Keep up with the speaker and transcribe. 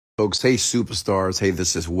Folks, hey superstars, hey,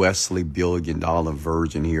 this is Wesley Billion Dollar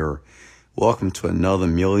Virgin here. Welcome to another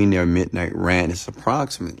Millionaire Midnight rant. It's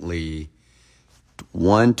approximately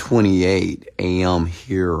 1:28 a.m.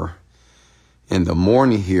 here in the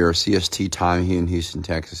morning here, CST time here in Houston,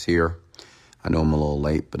 Texas here. I know I'm a little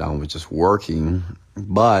late, but I was just working.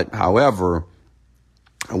 But, however,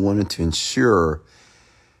 I wanted to ensure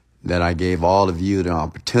that I gave all of you the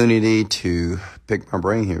opportunity to pick my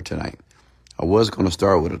brain here tonight. I was going to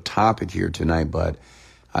start with a topic here tonight, but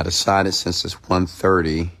I decided since it's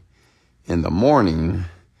 1:30 in the morning,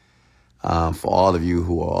 for all of you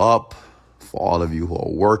who are up, for all of you who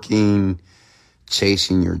are working,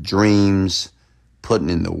 chasing your dreams,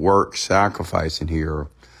 putting in the work, sacrificing here,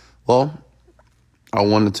 well, I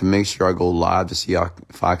wanted to make sure I go live to see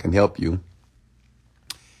if I can help you.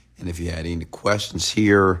 And if you had any questions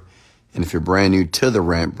here, and if you're brand new to the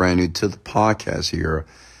rant, brand new to the podcast here,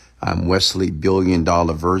 I'm Wesley Billion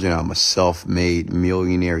Dollar Virgin. I'm a self-made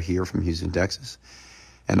millionaire here from Houston, Texas.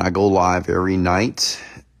 And I go live every night,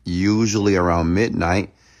 usually around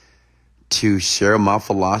midnight, to share my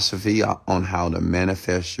philosophy on how to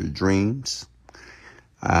manifest your dreams,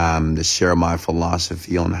 to share my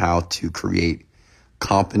philosophy on how to create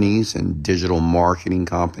companies and digital marketing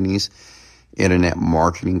companies, internet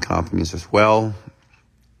marketing companies as well.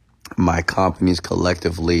 My companies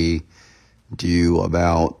collectively do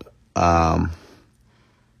about a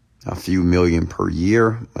few million per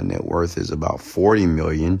year. My net worth is about 40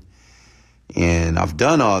 million. And I've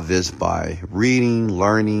done all this by reading,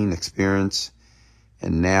 learning, experience.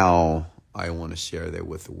 And now I want to share that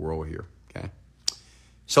with the world here. Okay.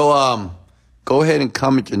 So, go ahead and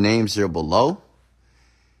comment your names here below.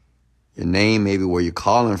 Your name, maybe where you're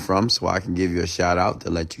calling from, so I can give you a shout out to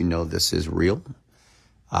let you know this is real.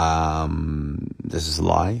 This is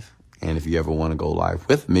live. And if you ever want to go live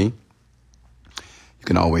with me, you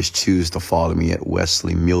can always choose to follow me at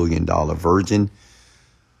Wesley Million Dollar Virgin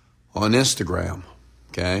on Instagram,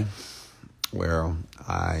 okay? Where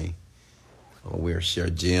we share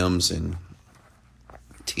gems and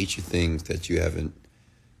teach you things that you haven't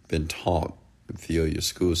been taught via your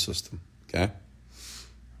school system, okay?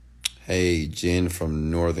 Hey, Jen from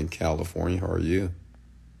Northern California, how are you?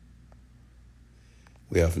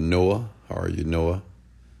 We have Noah. How are you, Noah?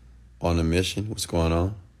 On a mission. What's going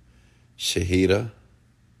on? Shahida.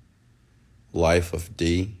 Life of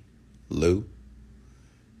D. Lou.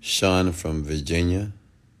 Sean from Virginia.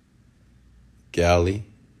 Gally.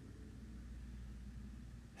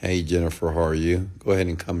 Hey, Jennifer, how are you? Go ahead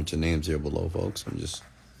and comment your names here below, folks. I'm just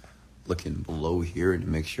looking below here to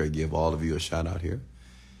make sure I give all of you a shout out here.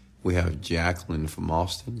 We have Jacqueline from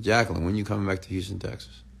Austin. Jacqueline, when you coming back to Houston,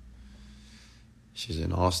 Texas? She's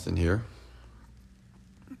in Austin here.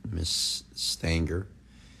 Miss Stanger.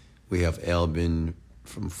 We have Elvin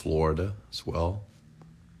from Florida as well.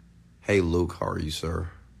 Hey, Luke, how are you, sir?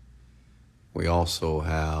 We also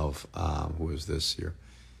have, who is this here?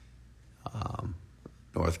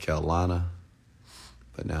 North Carolina,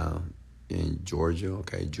 but now in Georgia.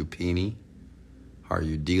 Okay, Jupini. How are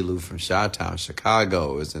you? D-Lou from Chi-Town,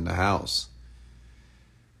 Chicago is in the house.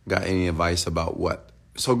 Got any advice about what?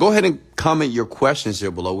 So go ahead and comment your questions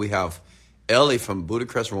here below. We have Ellie from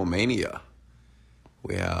Budapest, Romania.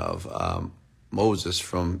 We have Moses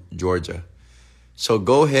from Georgia. So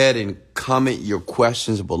go ahead and comment your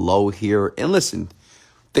questions below here. And listen,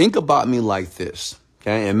 think about me like this,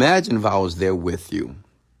 okay? Imagine if I was there with you.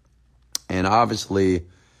 And obviously,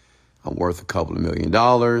 I'm worth a couple of $1 million,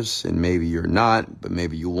 and maybe you're not, but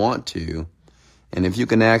maybe you want to. And if you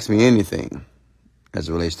can ask me anything as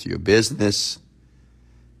it relates to your business,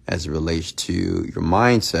 as it relates to your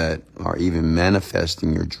mindset, or even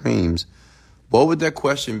manifesting your dreams, what would that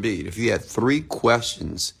question be? If you had 3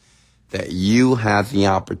 questions that you have the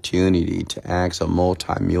opportunity to ask a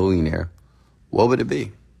multimillionaire, what would it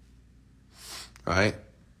be? Right?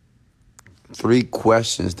 3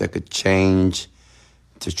 questions that could change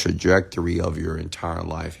the trajectory of your entire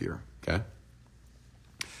life here, okay?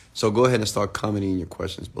 So go ahead and start commenting your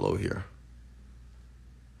questions below here.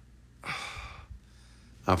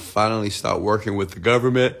 I finally stopped working with the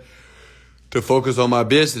government to focus on my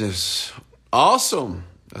business. Awesome.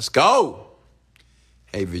 Let's go.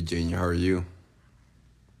 Hey, Virginia, how are you?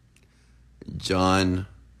 John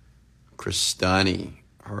Cristani,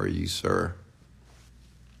 how are you, sir?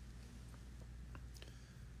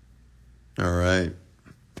 All right.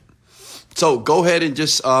 So go ahead and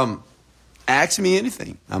just ask me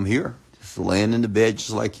anything. I'm here, just laying in the bed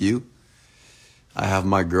just like you. I have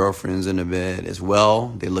my girlfriends in the bed as well.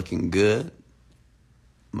 They're looking good.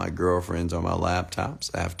 My girlfriends are my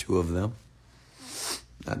laptops. I have 2 of them.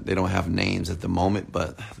 They don't have names at the moment,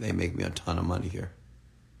 but they make me a ton of money here.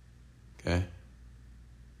 Okay.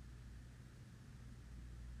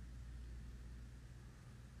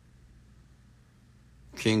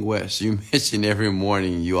 King West, you mentioned every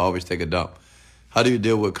morning you always take a dump. How do you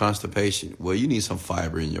deal with constipation? Well, you need some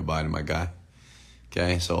fiber in your body, my guy.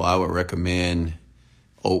 Okay, so I would recommend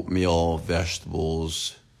oatmeal,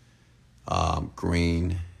 vegetables,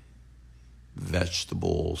 green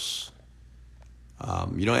vegetables.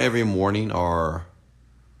 Every morning are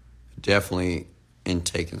definitely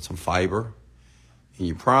intaking some fiber. And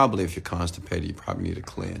you probably, if you're constipated, you probably need a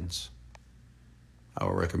cleanse. I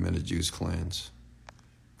would recommend a juice cleanse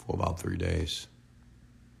for about 3 days.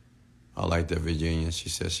 I like that Virginia. She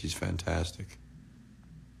says she's fantastic.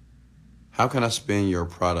 How can I spin your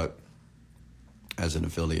product as an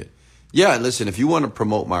affiliate? Yeah, listen, if you want to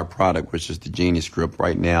promote my product, which is the Genius Script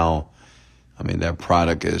right now, that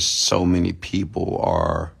product is so many people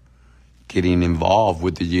are getting involved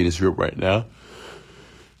with the Genius Script right now.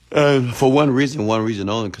 And for one reason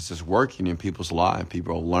only, because it's working in people's lives.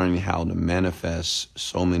 People are learning how to manifest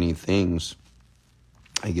so many things.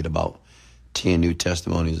 I get about 10 new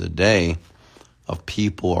testimonies a day of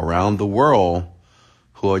people around the world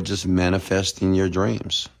who are just manifesting your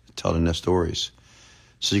dreams, telling their stories.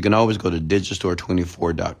 So you can always go to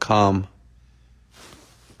digitalstore24.com,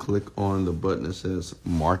 click on the button that says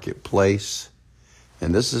Marketplace.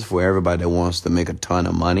 And this is for everybody that wants to make a ton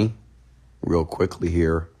of money real quickly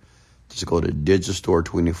here. Just go to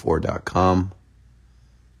digitalstore24.com,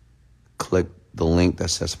 click the link that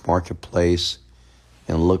says Marketplace,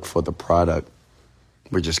 and look for the product,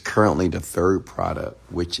 which is currently the third product,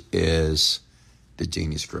 which is the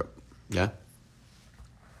Genius Script. Yeah?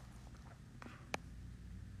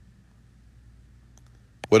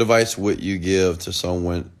 What advice would you give to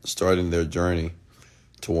someone starting their journey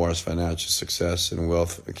towards financial success and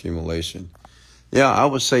wealth accumulation? Yeah, I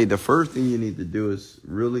would say the first thing you need to do is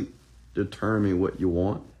really determine what you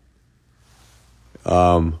want.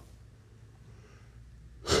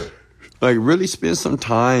 Really spend some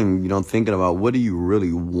time, thinking about what do you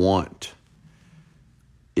really want.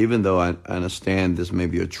 Even though I understand this may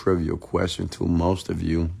be a trivial question to most of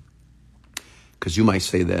you, because you might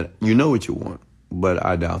say that you know what you want, but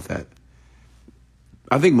I doubt that.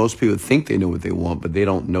 I think most people think they know what they want, but they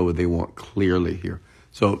don't know what they want clearly here.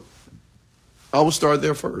 So I will start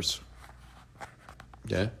there first.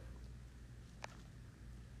 Okay?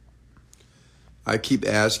 I keep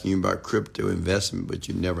asking you about crypto investment, but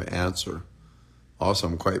you never answer. Also,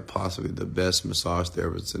 I'm quite possibly the best massage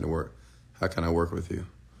therapist in the world. How can I work with you?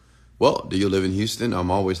 Well, do you live in Houston? I'm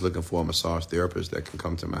always looking for a massage therapist that can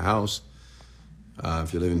come to my house.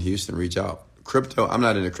 If you live in Houston, reach out. Crypto, I'm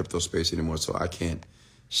not in the crypto space anymore, so I can't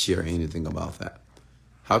share anything about that.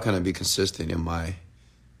 How can I be consistent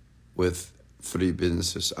with 3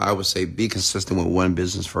 businesses? I would say be consistent with 1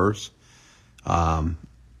 business first.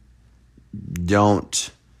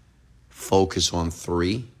 Don't focus on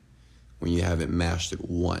 3 when you haven't mastered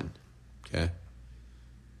 1, okay?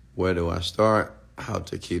 Where do I start? How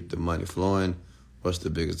to keep the money flowing? What's the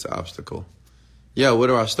biggest obstacle? Yeah, where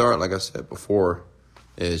do I start? Like I said before,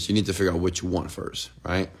 is you need to figure out what you want first,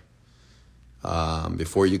 right?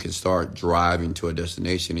 Before you can start driving to a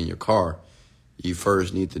destination in your car, you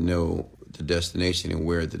first need to know the destination and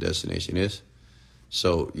where the destination is.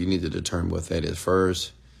 So you need to determine what that is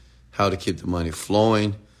first. How to keep the money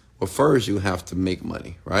flowing. Well, first you have to make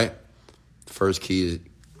money, right? The first key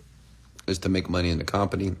is to make money in the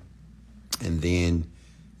company, and then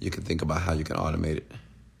you can think about how you can automate it.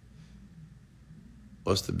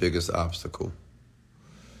 What's the biggest obstacle?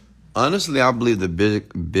 Honestly, I believe the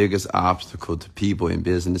biggest obstacle to people in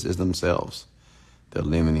business is themselves. Their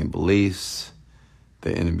limiting beliefs,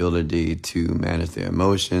 their inability to manage their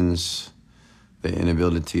emotions, their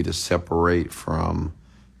inability to separate from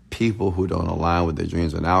people who don't align with their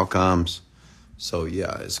dreams and outcomes. So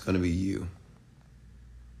yeah, it's going to be you.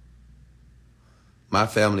 My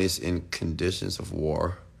family is in conditions of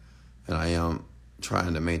war, and I am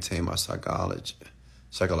trying to maintain my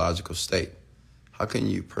psychological state. How can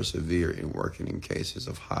you persevere in working in cases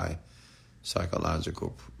of high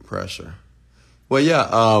psychological pressure? Well, yeah,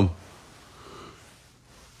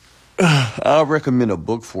 I'll recommend a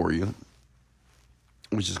book for you,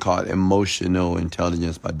 which is called Emotional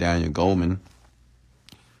Intelligence by Daniel Goleman,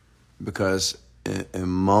 because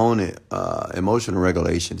emotional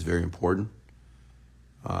regulation is very important,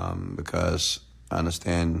 because I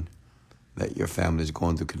understand that your family is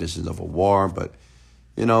going through conditions of a war, but,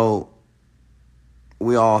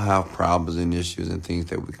 we all have problems and issues and things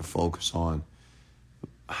that we can focus on.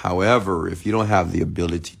 However, if you don't have the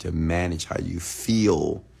ability to manage how you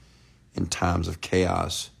feel in times of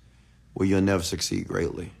chaos, well, you'll never succeed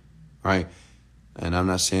greatly, right? And I'm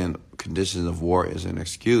not saying conditions of war is an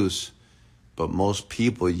excuse, but most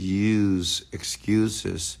people use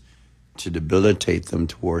excuses to debilitate them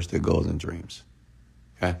towards their goals and dreams,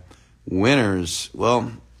 okay? Winners,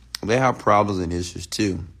 well, they have problems and issues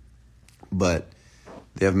too, but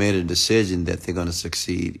they have made a decision that they're going to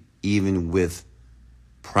succeed even with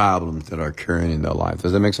problems that are occurring in their life.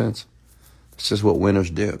 Does that make sense? It's just what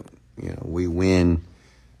winners do. We win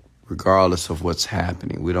regardless of what's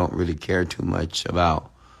happening. We don't really care too much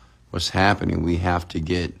about what's happening. We have to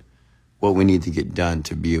get what we need to get done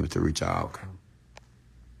to be able to reach our outcome.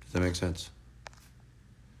 Does that make sense?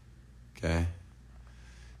 Okay.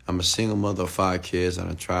 I'm a single mother of 5 kids, and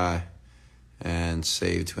I try and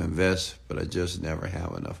save to invest, but I just never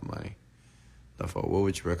have enough money. Therefore, what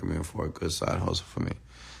would you recommend for a good side hustle for me?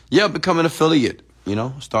 Yeah, become an affiliate.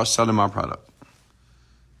 Start selling my product.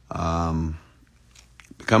 Become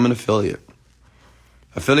an affiliate.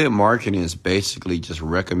 Affiliate marketing is basically just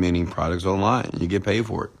recommending products online. You get paid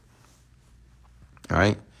for it. All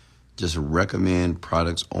right? Just recommend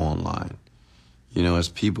products online. As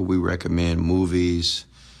people, we recommend movies.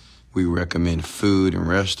 We recommend food and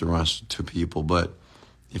restaurants to people. But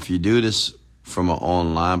if you do this from an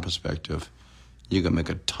online perspective, you can make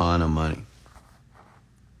a ton of money.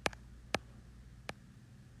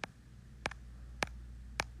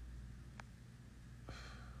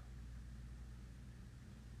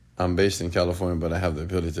 I'm based in California, but I have the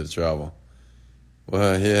ability to travel.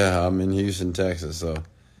 Well, yeah, I'm in Houston, Texas, so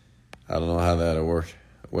I don't know how that'll work.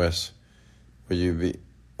 Wes, will you be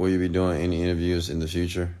doing any interviews in the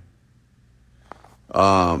future?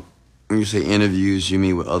 When you say interviews, you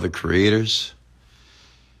mean with other creators?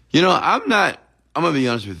 I'm going to be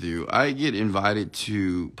honest with you. I get invited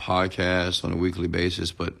to podcasts on a weekly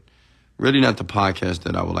basis, but really not the podcast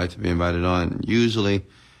that I would like to be invited on. Usually,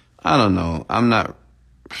 I don't know.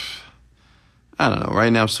 Right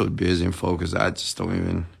now I'm so busy and focused, I just don't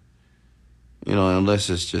even, unless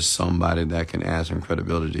it's just somebody that can add some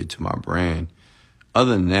credibility to my brand.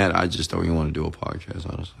 Other than that, I just don't even want to do a podcast,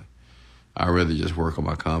 honestly. I'd rather just work on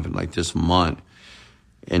my company. Like this month,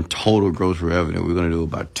 in total gross revenue, we're going to do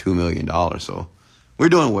about $2 million. So we're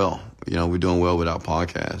doing well. We're doing well without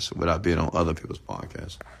podcasts, without being on other people's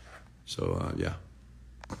podcasts. So, yeah.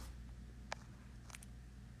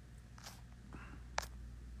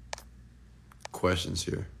 Questions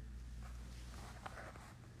here.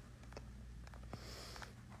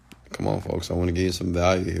 Come on, folks. I want to give you some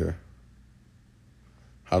value here.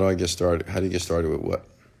 How do I get started? How do you get started with what?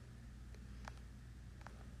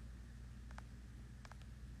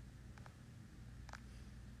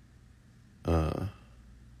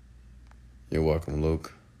 You're welcome,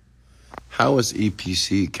 Luke. How is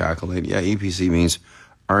EPC calculated? Yeah, EPC means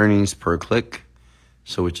earnings per click.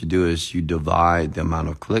 So what you do is you divide the amount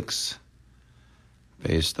of clicks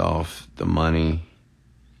based off the money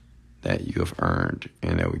that you have earned,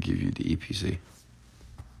 and that would give you the EPC.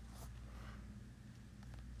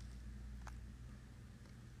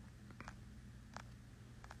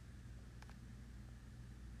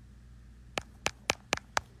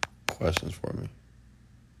 Questions for me?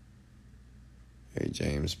 Hey,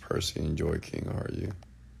 James, Percy, and Joy King, how are you?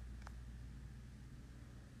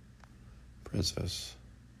 Princess.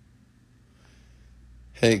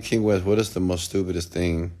 Hey, King West, what is the most stupidest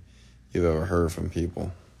thing you've ever heard from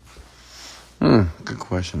people? Good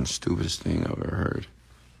question. Stupidest thing I've ever heard.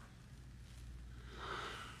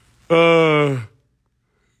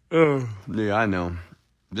 Yeah, I know.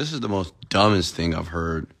 This is the most dumbest thing I've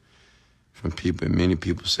heard from people. And many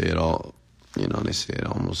people say it all, they say it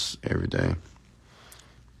almost every day.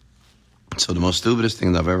 So the most stupidest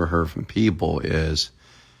thing I've ever heard from people is,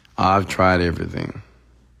 I've tried everything.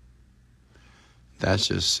 That's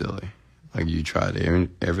just silly. Like, you tried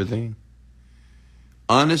everything?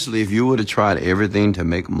 Honestly, if you would have tried everything to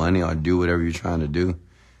make money or do whatever you're trying to do,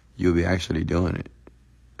 you'll be actually doing it,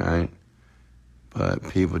 right? But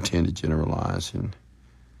people tend to generalize, and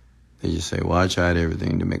they just say, well, I tried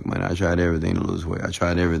everything to make money. I tried everything to lose weight. I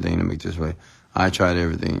tried everything to make this weight. I tried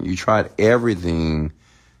everything. You tried everything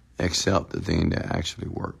except the thing that actually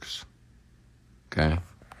works, okay?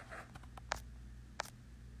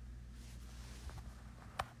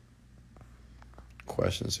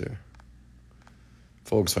 Questions here.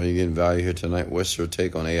 Folks, are you getting value here tonight? What's your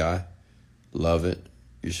take on AI? Love it.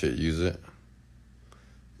 You should use it.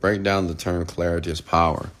 Break down the term clarity is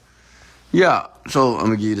power. Yeah, so I'm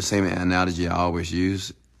going to give you the same analogy I always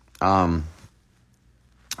use. If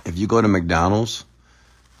you go to McDonald's,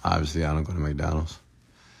 obviously I don't go to McDonald's,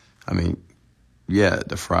 I mean, yeah,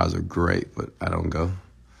 the fries are great, but I don't go.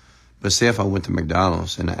 But say if I went to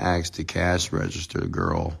McDonald's and I asked the cash register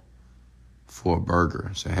girl for a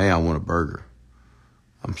burger, say, hey, I want a burger.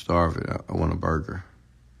 I'm starving. I want a burger.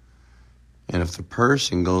 And if the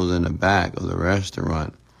person goes in the back of the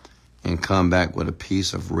restaurant and come back with a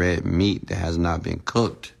piece of red meat that has not been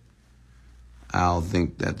cooked, I'll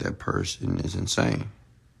think that that person is insane,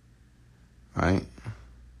 right?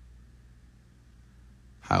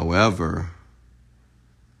 However,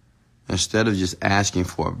 instead of just asking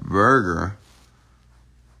for a burger,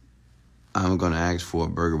 I'm going to ask for a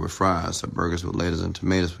burger with fries, burgers with lettuce and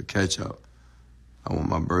tomatoes with ketchup. I want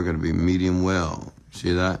my burger to be medium well.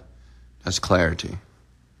 See that? That's clarity.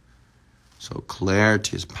 So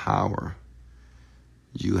clarity is power.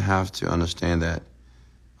 You have to understand that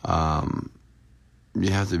you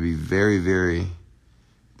have to be very, very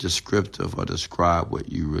descriptive or describe what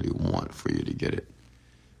you really want for you to get it.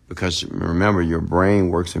 Because remember, your brain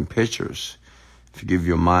works in pictures. If you give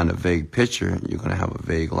your mind a vague picture, you're going to have a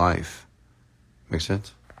vague life. Make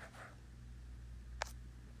sense?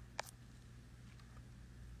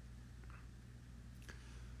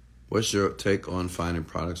 What's your take on finding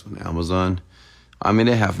products on Amazon? I mean,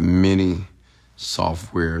 they have many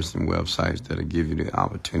softwares and websites that'll give you the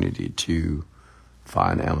opportunity to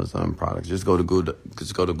find Amazon products. Just go to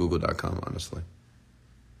Google.com, honestly.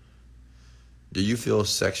 Do you feel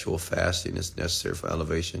sexual fasting is necessary for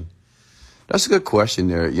elevation? That's a good question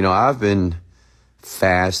there. You know, I've been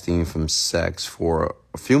fasting from sex for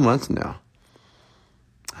a few months now.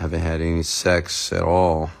 I haven't had any sex at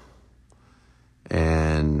all.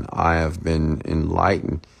 And I have been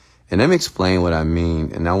enlightened. And let me explain what I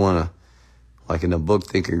mean. And I want to, like in the book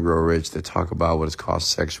Think and Grow Rich, they talk about what is called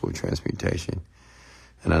sexual transmutation.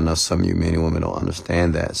 And I know some of you men and women don't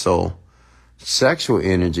understand that. So sexual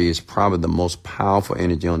energy is probably the most powerful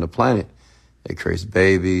energy on the planet. It creates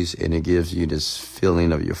babies and it gives you this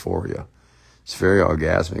feeling of euphoria. It's very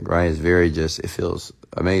orgasmic, right? It's very it feels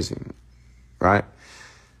amazing, right?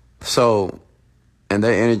 So, and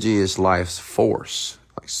that energy is life's force.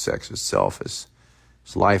 Like sex itself is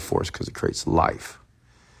life force because it creates life.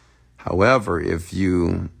 However, if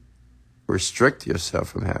you restrict yourself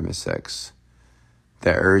from having sex,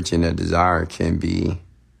 that urge and that desire can be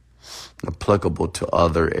applicable to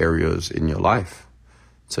other areas in your life,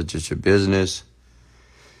 such as your business.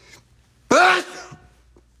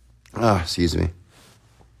 Excuse me.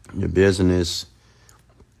 Your business,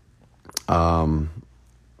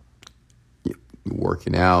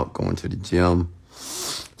 working out, going to the gym.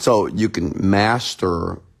 So you can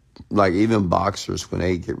master, like even boxers, when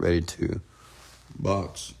they get ready to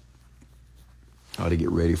box, or to get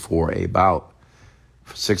ready for a bout,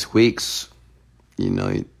 for 6 weeks, you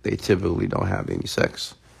know, they typically don't have any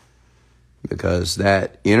sex. Because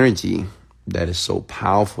that energy that is so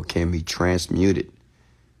powerful can be transmuted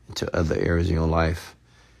into other areas in your life.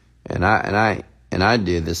 And I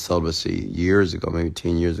did this celibacy years ago, maybe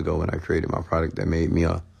 10 years ago, when I created my product that made me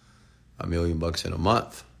 $1 million in a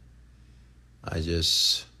month. I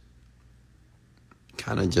just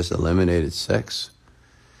kind of just eliminated sex.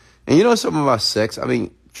 And you know something about sex? I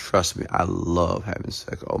mean, trust me, I love having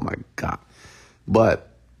sex. Oh my God.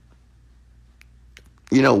 But,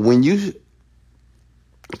 you know, when you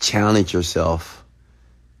challenge yourself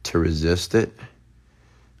to resist it,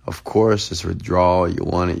 of course, it's withdrawal. You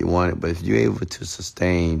want it. But if you're able to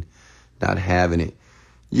sustain not having it,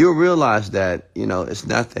 you'll realize that, you know, it's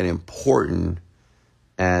not that important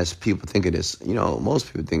as people think it is. You know, most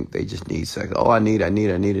people think they just need sex. Oh, I need. And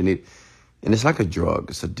it's like a drug.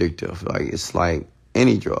 It's addictive. Like, it's like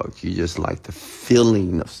any drug. You just like the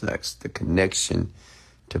feeling of sex, the connection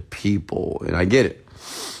to people. And I get it.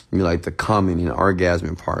 You like the coming and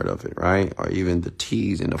orgasming part of it, right? Or even the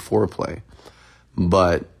tease and the foreplay.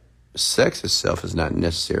 But sex itself is not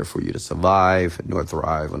necessary for you to survive nor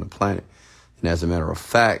thrive on the planet. And as a matter of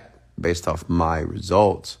fact, based off my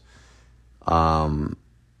results,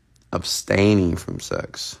 abstaining from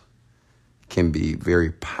sex can be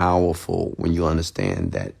very powerful when you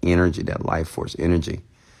understand that energy, that life force energy.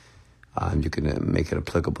 You can make it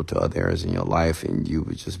applicable to other areas in your life, and you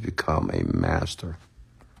would just become a master.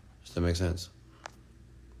 Does that make sense?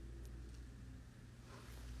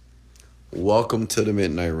 Welcome to the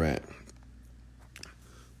Midnight Rant.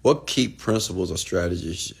 What key principles or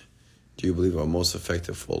strategies do you believe are most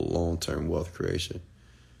effective for long-term wealth creation?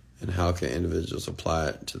 And how can individuals apply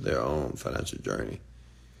it to their own financial journey?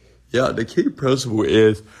 Yeah, the key principle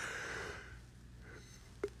is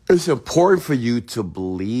it's important for you to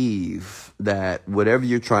believe that whatever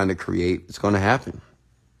you're trying to create is going to happen.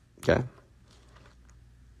 Okay?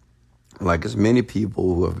 Like, as many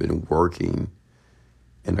people who have been working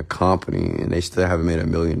in a company and they still haven't made $1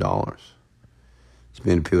 million. As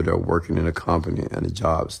many people that are working in a company and a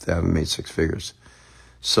job still haven't made 6 figures.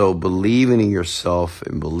 So believing in yourself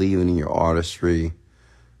and believing in your artistry,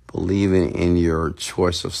 believing in your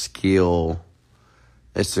choice of skill,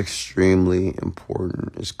 it's extremely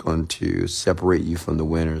important. It's going to separate you from the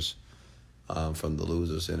winners, from the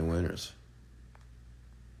losers and the winners.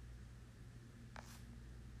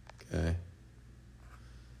 Okay.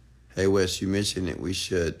 Hey, Wes, you mentioned that we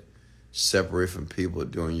should separate from people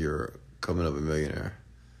during your coming up a millionaire.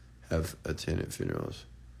 Have attended funerals.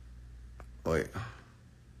 Wait.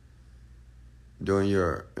 During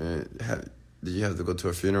your, did you have to go to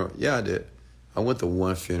a funeral? Yeah, I did. I went to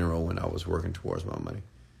one funeral when I was working towards my money.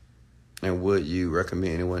 And would you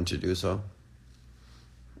recommend anyone to do so?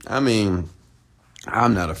 I mean,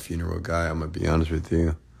 I'm not a funeral guy, I'm going to be honest with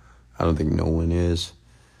you. I don't think no one is.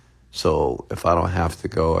 So if I don't have to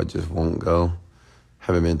go, I just won't go.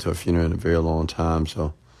 Haven't been to a funeral in a very long time,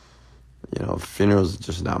 so, funerals are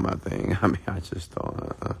just not my thing. I mean, I just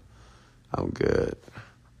don't, I'm good.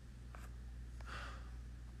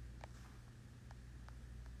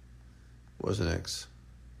 What's next?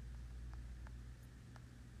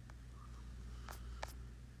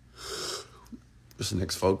 What's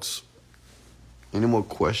next, folks? Any more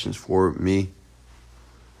questions for me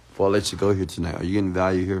before I let you go here tonight? Are you getting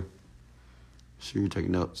value here? Sure you're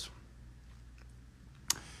taking notes.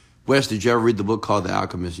 Wes, did you ever read the book called The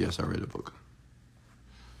Alchemist? Yes, I read the book.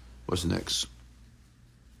 What's next?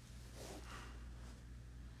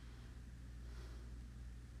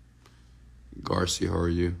 Garcia, how are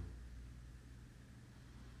you?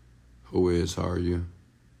 Who is, how are you?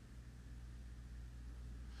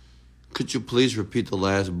 Could you please repeat the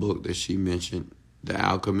last book that she mentioned, The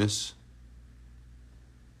Alchemist?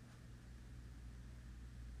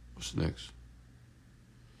 What's next?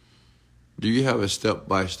 Do you have a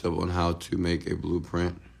step-by-step on how to make a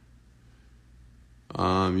blueprint?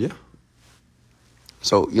 Yeah.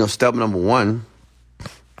 So, step number 1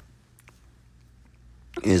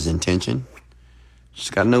 is intention. You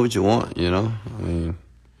just got to know what you want, I mean,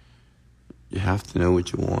 you have to know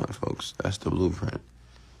what you want, folks. That's the blueprint.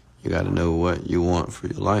 You got to know what you want for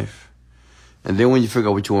your life. And then when you figure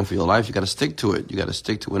out what you want for your life, you got to stick to it. You got to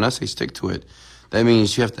stick to it. When I say stick to it, that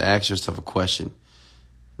means you have to ask yourself a question.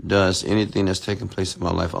 Does anything that's taking place in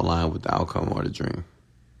my life align with the outcome or the dream?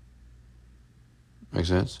 Make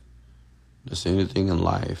sense? Does anything in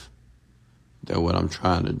life that what I'm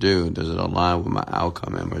trying to do, does it align with my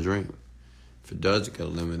outcome and my dream? If it does, it get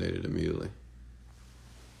eliminated immediately.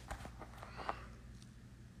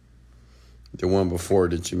 The one before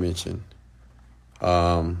that you mentioned,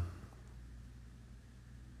 I'm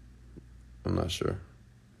not sure.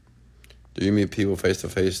 Do you meet people face to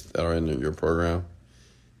face that are in your program?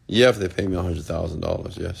 Yeah, if they pay me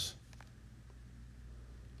 $100,000, yes.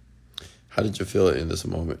 How did you feel in this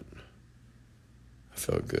moment? I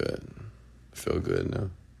felt good. I feel good now.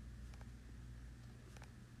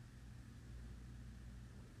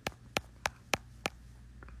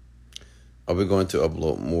 Are we going to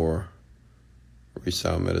upload more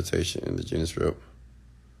resound meditation in the Genius Script?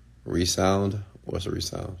 Resound? What's a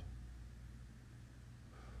resound?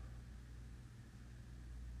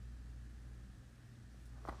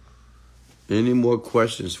 Any more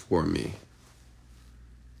questions for me?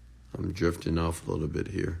 I'm drifting off a little bit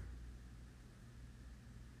here.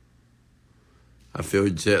 I feel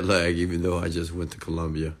jet lag even though I just went to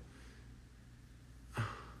Colombia.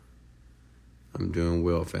 I'm doing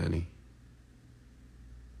well, Fanny.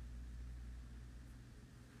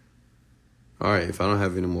 All right, if I don't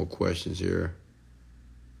have any more questions here.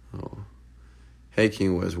 Hey,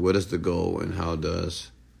 King West, what is the goal and how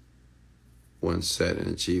does one set and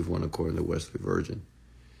achieve one according to Wesley Virgin?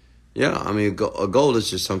 Yeah, I mean, a goal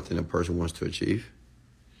is just something a person wants to achieve.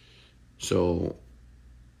 So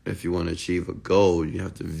if you want to achieve a goal, you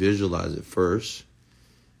have to visualize it first.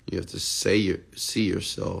 You have to see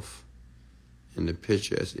yourself in the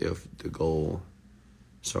picture as if the goal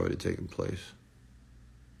is already taking place.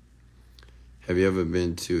 Have you ever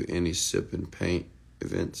been to any sip and paint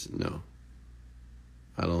events? No.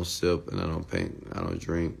 I don't sip and I don't paint. I don't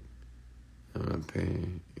drink. I'm not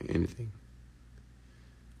painting anything.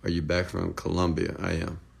 Are you back from Colombia? I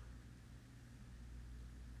am.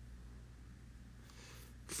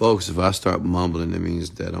 Folks, if I start mumbling, it means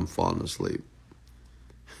that I'm falling asleep.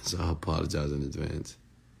 So I apologize in advance.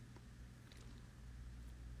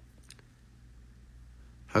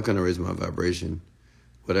 How can I raise my vibration?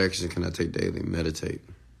 What action can I take daily? Meditate.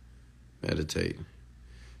 Meditate.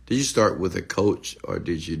 Did you start with a coach or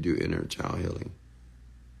did you do inner child healing?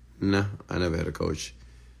 No, I never had a coach.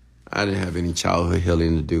 I didn't have any childhood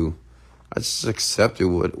healing to do. I just accepted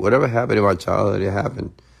whatever happened in my childhood, it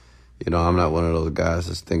happened. You know, I'm not one of those guys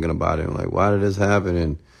that's thinking about it. Like, why did this happen?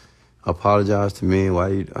 And apologize to me.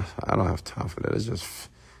 I don't have time for that. It's just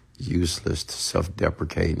useless to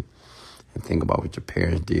self-deprecate and think about what your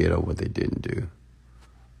parents did or what they didn't do.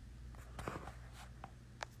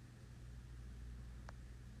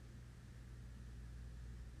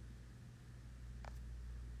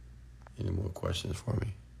 Any more questions for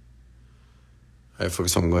me? Hey,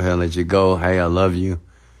 folks, I'm going to go ahead and let you go. Hey, I love you.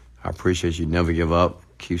 I appreciate you. Never give up.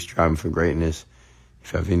 Keep striving for greatness.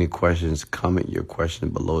 If you have any questions, comment your question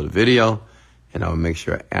below the video, and I'll make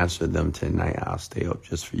sure I answer them tonight. I'll stay up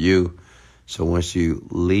just for you. So once you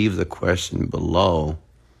leave the question below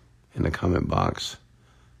in the comment box,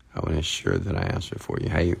 I will ensure that I answer it for you.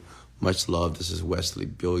 Hey, much love. This is Wesley,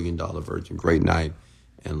 $1 Billion Virgin. Great night,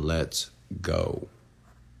 and let's go.